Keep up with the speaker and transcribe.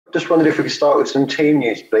Just wondered if we could start with some team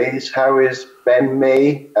news, please. How is Ben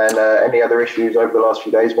Mee and any other issues over the last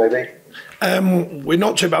few days, maybe? We're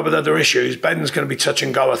not too bad with other issues. Ben's going to be touch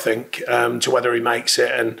and go, I think, to whether he makes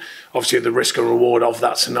it, and obviously the risk and reward of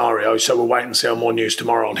that scenario. So we'll wait and see on more news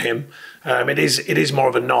tomorrow on him. It is more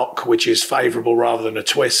of a knock, which is favourable rather than a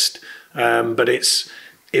twist. But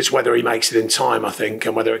it's whether he makes it in time, I think,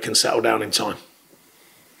 and whether it can settle down in time.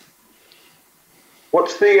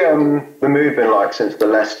 What's the move been like since the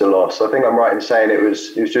Leicester loss? I think I'm right in saying it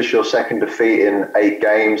was just your second defeat in 8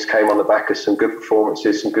 games, came on the back of some good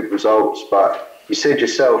performances, some good results, but you said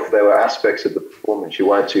yourself there were aspects of the performance you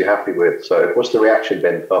weren't too happy with. So what's the reaction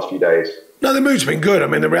been the last few days? No, the mood's been good. I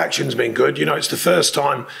mean, the reaction's been good. You know, it's the first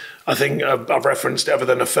time I think I've referenced other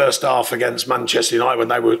than the first half against Manchester United when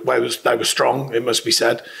they were strong, it must be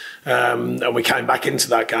said, and we came back into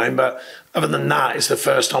that game. But other than that, it's the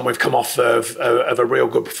first time we've come off of a real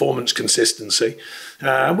good performance consistency.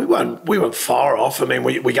 We weren't far off. I mean,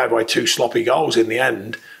 we gave away 2 sloppy goals in the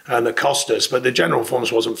end that cost us, but the general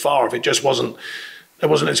performance wasn't far off. It just wasn't. There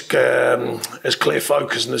wasn't as clear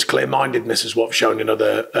focus and as clear-mindedness as what we've shown in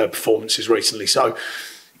other performances recently. So,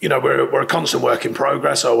 you know, we're a constant work in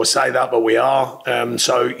progress. I always say that, but we are.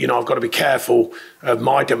 So, you know, I've got to be careful of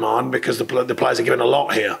my demand because the players are given a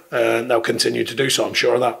lot here, and they'll continue to do so. I'm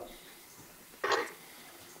sure of that.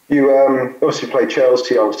 You obviously played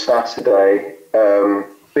Chelsea on Saturday.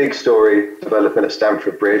 Big story developing at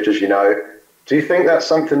Stamford Bridge, as you know. Do you think that's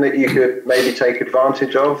something that you could maybe take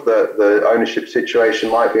advantage of, that the ownership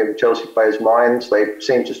situation might be in the Chelsea players' minds? They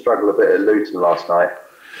seemed to struggle a bit at Luton last night.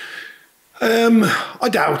 I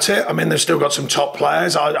doubt it. I mean, they've still got some top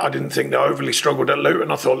players. I didn't think they overly struggled at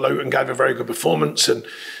Luton. I thought Luton gave a very good performance, and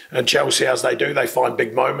Chelsea, as they do, they find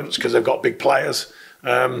big moments because they've got big players.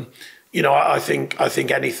 You know, I think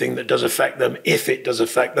anything that does affect them, if it does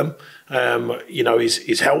affect them, you know,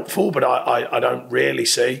 is helpful. But I don't really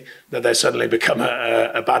see that they've suddenly become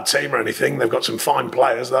a bad team or anything. They've got some fine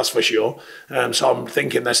players, that's for sure. So I'm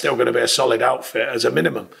thinking they're still going to be a solid outfit as a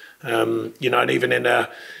minimum. You know, and even in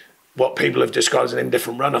what people have described as an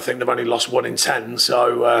indifferent run, I think they've only lost 1 in 10.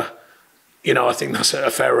 So, you know, I think that's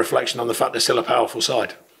a fair reflection on the fact they're still a powerful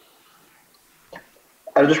side.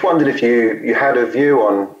 I just wondered if you had a view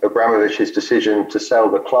on Abramovich's decision to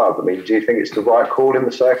sell the club. I mean, do you think it's the right call in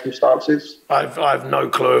the circumstances? I've no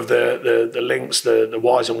clue of the links, the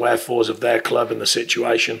whys and wherefores of their club and the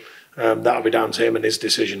situation. That'll be down to him and his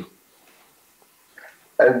decision.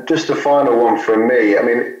 And just a final one from me. I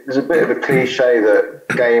mean, there's a bit of a cliche that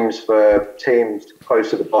games for teams close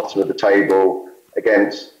to the bottom of the table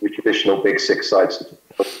against the traditional big 6 sides,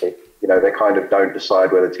 you know, they kind of don't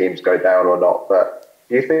decide whether teams go down or not. But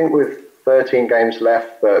do you think with 13 games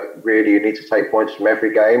left that really you need to take points from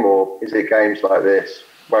every game, or is it games like this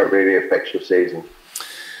won't really affect your season?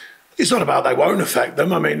 It's not about they won't affect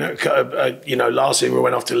them. I mean, you know, last season we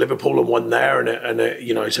went off to Liverpool and won there, and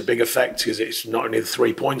you know, it's a big effect because it's not only the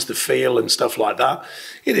 3 points, the feel and stuff like that.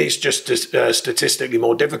 It is just statistically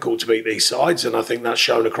more difficult to beat these sides, and I think that's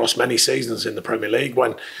shown across many seasons in the Premier League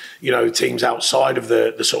when, you know, teams outside of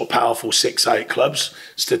the sort of powerful 6-8 clubs,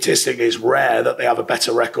 statistically it's rare that they have a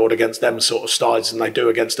better record against them sort of sides than they do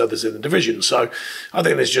against others in the division. So I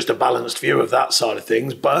think there's just a balanced view of that side of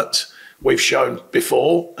things, but we've shown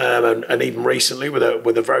before, and even recently with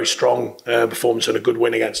a very strong performance and a good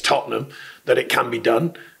win against Tottenham, that it can be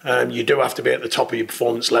done. You do have to be at the top of your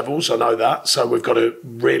performance levels, I know that. So we've got to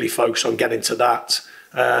really focus on getting to that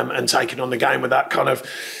and taking on the game with that kind of...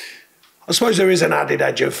 I suppose there is an added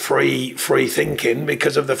edge of free thinking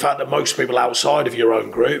because of the fact that most people outside of your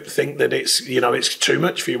own group think that it's, you know, it's too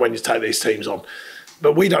much for you when you take these teams on.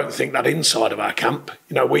 But we don't think that inside of our camp.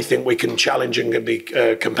 You know, we think we can challenge and can be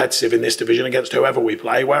competitive in this division against whoever we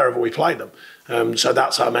play, wherever we play them. So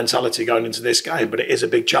that's our mentality going into this game. But it is a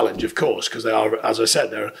big challenge, of course, because they are, as I said,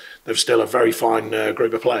 they're still a very fine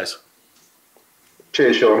group of players.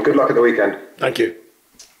 Cheers, Sean. Good luck at the weekend. Thank you.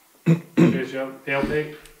 Cheers, Sean.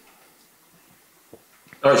 PLP.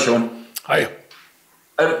 Hi, Sean. Hi.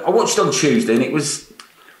 I watched on Tuesday, and it was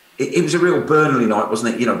a real Burnley night,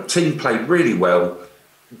 wasn't it? You know, team played really well.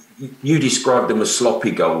 You described them as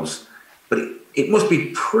sloppy goals, but it must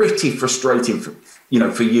be pretty frustrating for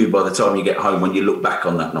you by the time you get home when you look back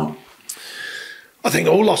on that night. I think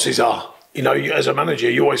all losses are. You know, as a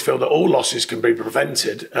manager, you always feel that all losses can be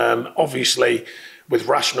prevented. Obviously, with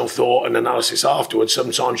rational thought and analysis afterwards,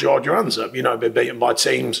 sometimes you hold your hands up. You know, been beaten by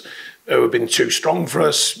teams who have been too strong for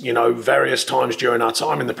us, you know, various times during our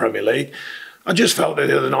time in the Premier League. I just felt that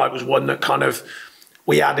the other night was one that kind of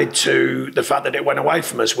we added to the fact that it went away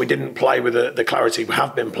from us. We didn't play with the clarity we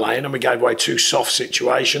have been playing, and we gave away 2 soft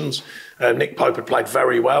situations. Nick Pope had played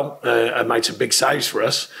very well and made some big saves for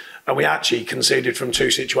us, and we actually conceded from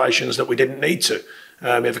 2 situations that we didn't need to.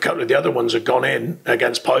 If a couple of the other ones had gone in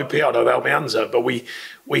against Pope, I'd have held my hands up. But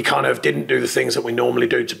we kind of didn't do the things that we normally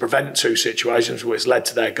do to prevent 2 situations, which led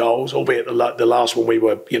to their goals, albeit the last one we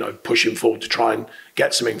were, pushing forward to try and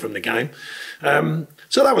get something from the game.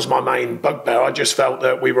 So that was my main bugbear. I just felt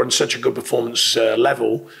that we were on such a good performance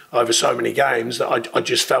level over so many games that I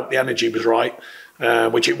just felt the energy was right,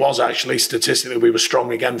 which it was actually. Statistically, we were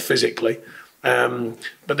strong again physically.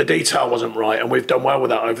 But the detail wasn't right, and we've done well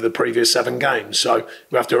with that over the previous 7 games. So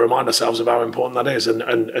we have to remind ourselves of how important that is.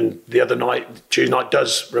 And the other night, Tuesday night,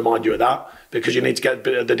 does remind you of that, because you need to get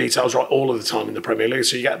the details right all of the time in the Premier League,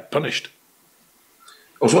 so you get punished.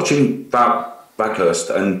 I was watching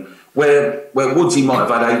Baghurst, and where Woodsy might have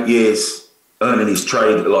had 8 years earning his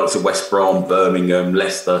trade at the likes of West Brom, Birmingham,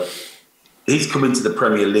 Leicester, he's come into the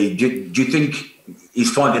Premier League. Do you think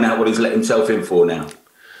he's finding out what he's let himself in for now?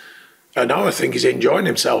 No, I think he's enjoying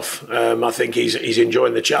himself. I think he's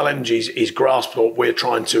enjoying the challenge. He's grasped what we're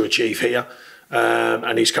trying to achieve here.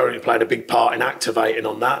 And he's currently played a big part in activating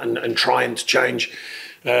on that and trying to change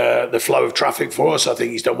the flow of traffic for us. I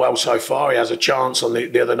think he's done well so far. He has a chance on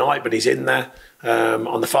the other night, but he's in there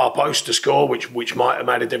on the far post to score, which might have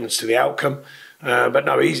made a difference to the outcome. But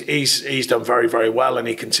no, he's done very, very well, and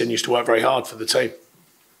he continues to work very hard for the team.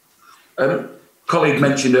 Colleague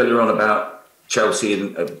mentioned earlier on about Chelsea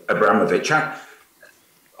and Abramovich.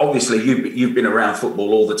 Obviously, you've been around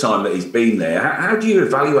football all the time that he's been there. How do you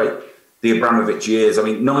evaluate the Abramovich years? I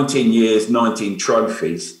mean, 19 years, 19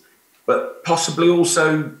 trophies, but possibly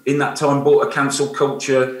also in that time brought a cancel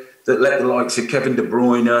culture that let the likes of Kevin De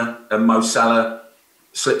Bruyne and Mo Salah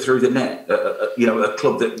slip through the net. A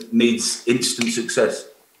club that needs instant success.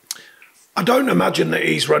 I don't imagine that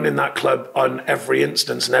he's running that club on every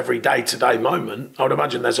instance and every day-to-day moment. I would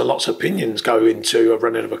imagine there's lots of opinions go into a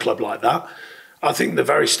running of a club like that. I think the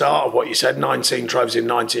very start of what you said, 19 trophies in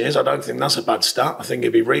 90 years, I don't think that's a bad stat. I think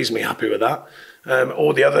he'd be reasonably happy with that.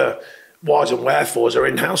 All the other whys and wherefores are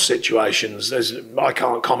in-house situations. I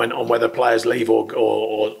can't comment on whether players leave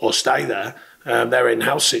or stay there. They're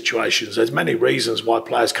in-house situations. There's many reasons why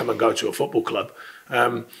players come and go to a football club.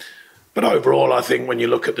 But overall, I think when you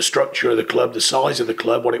look at the structure of the club, the size of the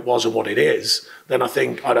club, what it was and what it is, then I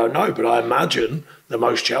think, I don't know, but I imagine that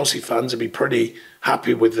most Chelsea fans would be pretty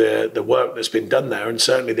happy with the work that's been done there, and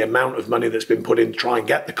certainly the amount of money that's been put in to try and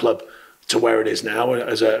get the club to where it is now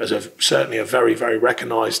as certainly a very, very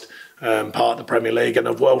recognised part of the Premier League and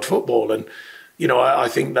of world football. And, I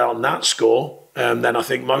think that on that score, then I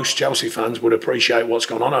think most Chelsea fans would appreciate what's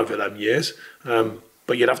gone on over them years.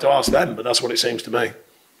 But you'd have to ask them, but that's what it seems to me.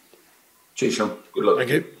 Cheers, Sean. Good luck. Thank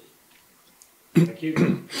you. Thank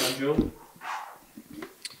you. Nigel.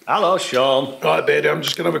 Hello, Sean. All right, Beardy, I'm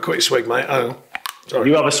just going to have a quick swig, mate. Oh, sorry.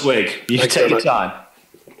 You have a swig. You Thanks take your very time.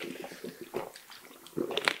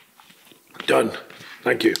 Done.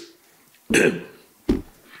 Thank you.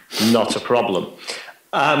 Not a problem.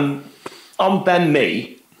 On Ben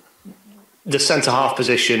Mee, the centre-half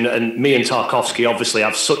position, and me and Tarkowski obviously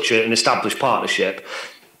have such an established partnership.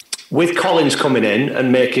 With Collins coming in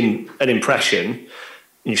and making an impression, and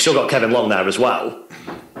you've still got Kevin Long there as well,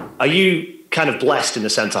 are you kind of blessed in the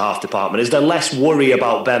centre-half department? Is there less worry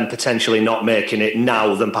about Ben potentially not making it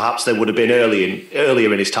now than perhaps there would have been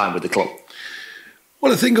earlier in his time with the club?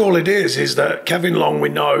 Well, I think all it is that Kevin Long, we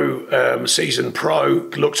know, seasoned pro,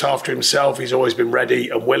 looks after himself. He's always been ready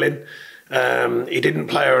and willing. He didn't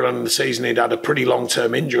play early on in the season. He'd had a pretty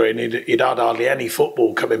long-term injury, and he'd had hardly any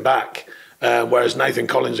football coming back. Whereas Nathan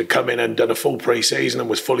Collins had come in and done a full pre-season and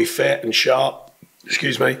was fully fit and sharp.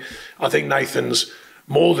 I think Nathan's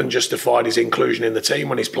more than justified his inclusion in the team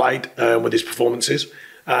when he's played with his performances.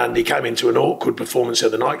 And he came into an awkward performance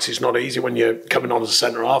of the night, 'cause it's not easy when you're coming on as a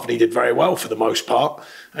centre-half, and he did very well for the most part.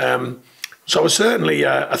 So certainly,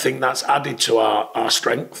 I think that's added to our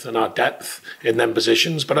strength and our depth in them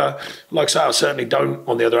positions. But like I say, I certainly don't,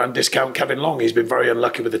 on the other hand, discount Kevin Long. He's been very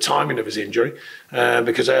unlucky with the timing of his injury,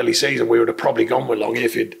 because early season we would have probably gone with Long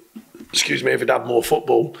if he'd had more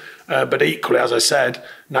football. But equally, as I said,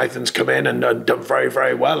 Nathan's come in and done very,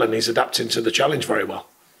 very well, and he's adapting to the challenge very well.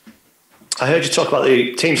 I heard you talk about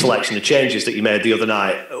the team selection, the changes that you made the other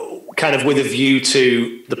night, kind of with a view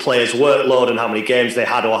to the players' workload and how many games they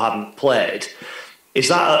had or hadn't played. Is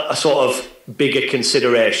that a sort of bigger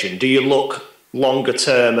consideration? Do you look longer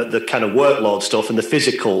term at the kind of workload stuff and the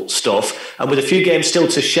physical stuff? And with a few games still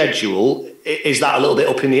to schedule, is that a little bit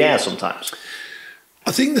up in the air sometimes?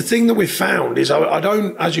 I think the thing that we've found is I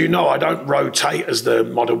don't, as you know, I don't rotate as the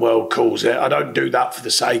modern world calls it. I don't do that for the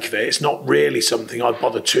sake of it. It's not really something I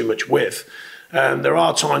bother too much with. There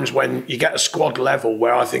are times when you get a squad level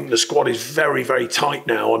where I think the squad is very, very tight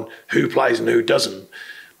now on who plays and who doesn't.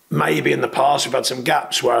 Maybe in the past we've had some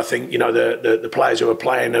gaps where I think, you know, the players who are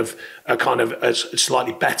playing have a kind of a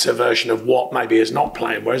slightly better version of what maybe is not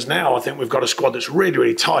playing. Whereas now I think we've got a squad that's really,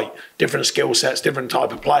 really tight, different skill sets, different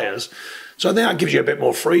type of players. So I think that gives you a bit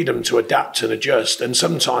more freedom to adapt and adjust. And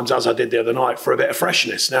sometimes, as I did the other night, for a bit of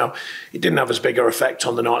freshness. Now, it didn't have as big an effect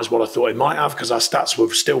on the night as what I thought it might have because our stats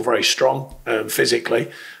were still very strong physically.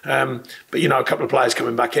 But, you know, a couple of players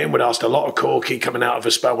coming back in. We'd asked a lot of Corky coming out of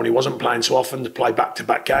a spell when he wasn't playing so often to play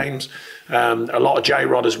back-to-back games. A lot of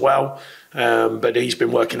J-Rod as well. But he's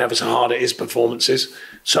been working ever so hard at his performances.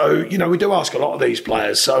 So, you know, we do ask a lot of these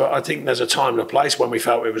players. So I think there's a time and a place when we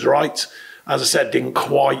felt it was right. As I said, didn't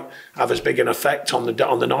quite have as big an effect on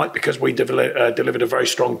the night because we delivered a very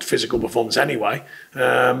strong physical performance anyway.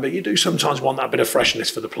 But you do sometimes want that bit of freshness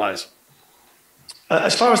for the players.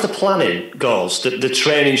 As far as the planning goes, the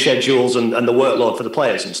training schedules and the workload for the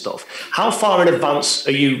players and stuff, how far in advance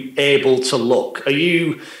are you able to look? Are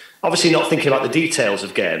you obviously not thinking about the details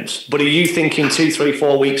of games, but are you thinking 2, 3,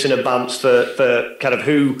 4 weeks in advance for kind of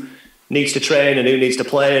who needs to train and who needs to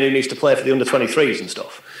play and who needs to play for the under-23s and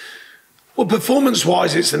stuff? Well,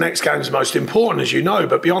 performance-wise, it's the next game's most important, as you know.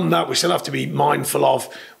 But beyond that, we still have to be mindful of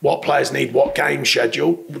what players need, what game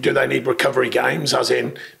schedule. Do they need recovery games, as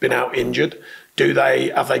in been out injured?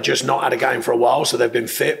 Have they just not had a game for a while, so they've been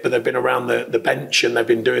fit, but they've been around the bench and they've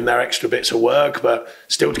been doing their extra bits of work, but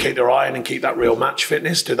still to keep their eye on and keep that real match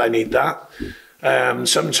fitness? Do they need that?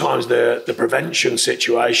 Sometimes the prevention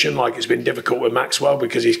situation, like it's been difficult with Maxwell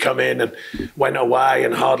because he's come in and went away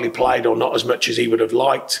and hardly played or not as much as he would have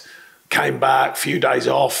liked. Came back, few days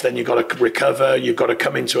off, then you've got to recover, you've got to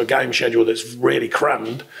come into a game schedule that's really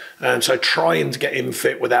crammed. And so trying to get him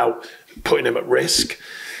fit without putting him at risk.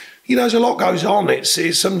 You know, there's a lot goes on.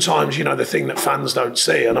 It's sometimes, you know, the thing that fans don't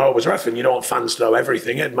see, and I always reckon, you don't want fans to know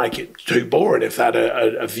everything. It'd make it too boring if they had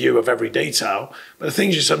a view of every detail. But the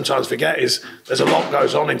things you sometimes forget is there's a lot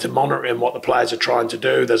goes on into monitoring what the players are trying to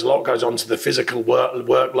do. There's a lot goes on to the physical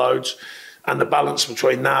workloads and the balance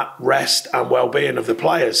between that, rest and well-being of the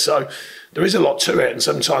players. So there is a lot to it, and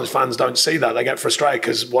sometimes fans don't see that. They get frustrated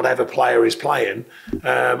because whatever player is playing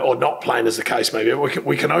or not playing, as the case may be,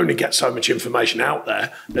 we can only get so much information out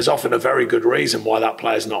there. There's often a very good reason why that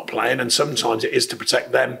player's not playing, and sometimes it is to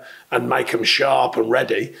protect them and make them sharp and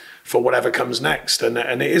ready for whatever comes next. And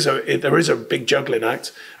there is a big juggling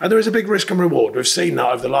act, and there is a big risk and reward. We've seen that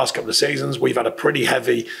over the last couple of seasons. We've had a pretty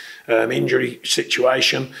heavy injury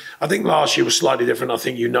situation. I think last year was slightly different, I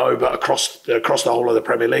think you know, but across the whole of the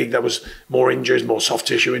Premier League, there was more injuries, more soft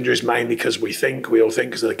tissue injuries, mainly because we all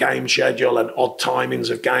think because of the game schedule and odd timings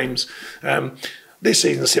of games. This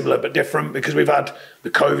season's similar but different because we've had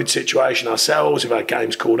the COVID situation ourselves, we've had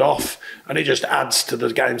games called off, and it just adds to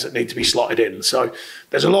the games that need to be slotted in. So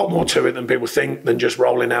there's a lot more to it than people think than just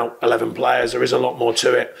rolling out 11 players. There is a lot more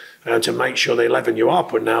to it to make sure the 11 you are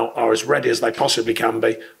putting out are as ready as they possibly can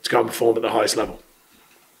be to go and perform at the highest level.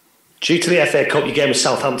 Due to the FA Cup, your game with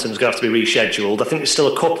Southampton is going to have to be rescheduled. I think there's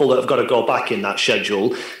still a couple that have got to go back in that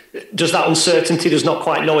schedule. Does that uncertainty, does not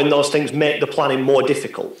quite knowing those things, make the planning more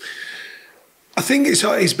difficult? I think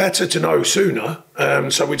it's better to know sooner,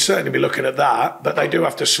 so we'd certainly be looking at that, but they do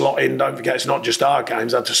have to slot in. Don't forget, it's not just our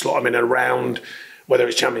games. They have to slot them in around, whether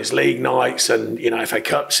it's Champions League nights and, you know, FA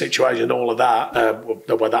Cup situation, all of that,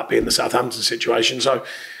 whether that being the Southampton situation. So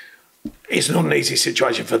it's not an easy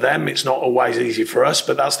situation for them. It's not always easy for us,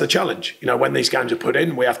 but that's the challenge. You know, when these games are put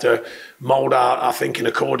in, we have to mould our thinking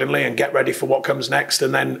accordingly and get ready for what comes next.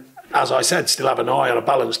 And then, as I said, still have an eye on a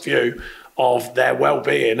balanced view of their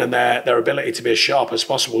well-being and their ability to be as sharp as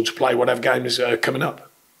possible to play whatever games are coming up.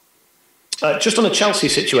 Just on the Chelsea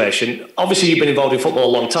situation, obviously you've been involved in football a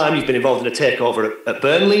long time. You've been involved in a takeover at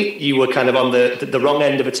Burnley. You were kind of on the wrong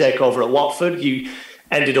end of a takeover at Watford. You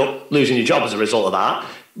ended up losing your job as a result of that.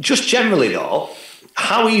 Just generally though,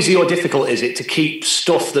 how easy or difficult is it to keep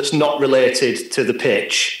stuff that's not related to the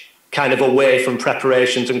pitch kind of away from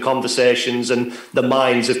preparations and conversations and the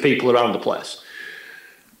minds of people around the place?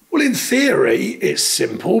 Well, in theory, it's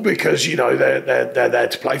simple because, you know, they're there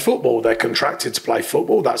to play football. They're contracted to play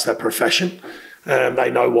football. That's their profession.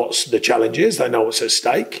 They know what the challenge is. They know what's at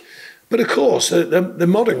stake. But of course, the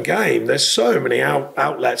modern game, there's so many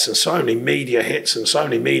outlets and so many media hits and so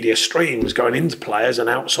many media streams going into players and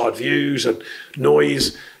outside views and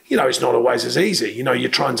noise. it's not always as easy. You're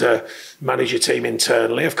trying to manage your team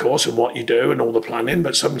internally, of course, and what you do and all the planning,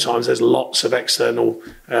 but sometimes there's lots of external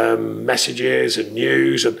messages and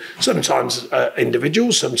news, and sometimes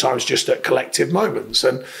individuals, sometimes just at collective moments.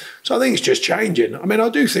 And so I think it's just changing. I mean, I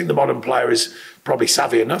do think the modern player is probably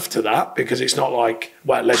savvy enough to that, because it's not like,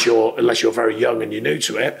 well, unless you're very young and you're new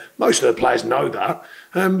to it, most of the players know that.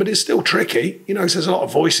 But it's still tricky, so there's a lot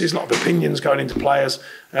of voices, a lot of opinions going into players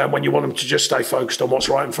when you want them to just stay focused on what's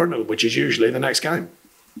right in front of them, which is usually the next game.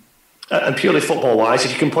 And purely football-wise,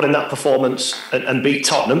 if you can put in that performance and beat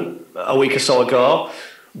Tottenham a week or so ago,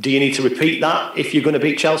 do you need to repeat that if you're going to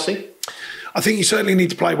beat Chelsea? I think you certainly need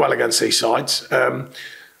to play well against these sides.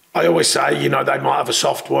 I always say, they might have a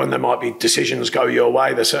soft one. There might be decisions go your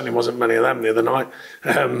way. There certainly wasn't many of them the other night.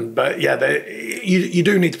 But yeah, you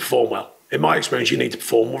do need to perform well. In my experience, you need to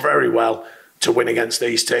perform very well to win against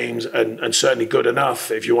these teams, and certainly good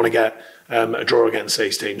enough if you want to get a draw against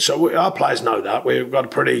these teams. So our players know that. We've got a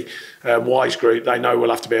pretty wise group. They know we'll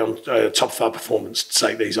have to be on top of our performance to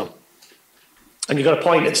take these on. And you got a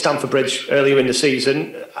point at Stamford Bridge earlier in the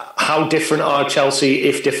season. How different are Chelsea,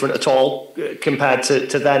 if different at all, compared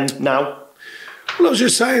to then now? Well, I was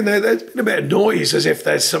just saying there's been a bit of noise as if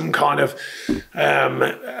there's some kind of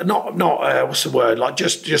what's the word, like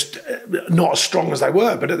just not as strong as they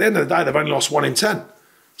were. But at the end of the day, they've only lost 1 in 10.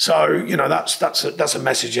 So that's a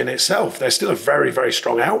message in itself. They're still a very, very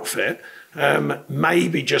strong outfit.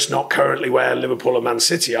 Maybe just not currently where Liverpool and Man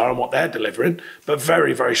City are and what they're delivering, but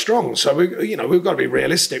very, very strong. So we've got to be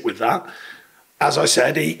realistic with that. As I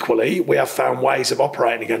said, equally, we have found ways of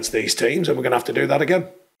operating against these teams, and we're going to have to do that again.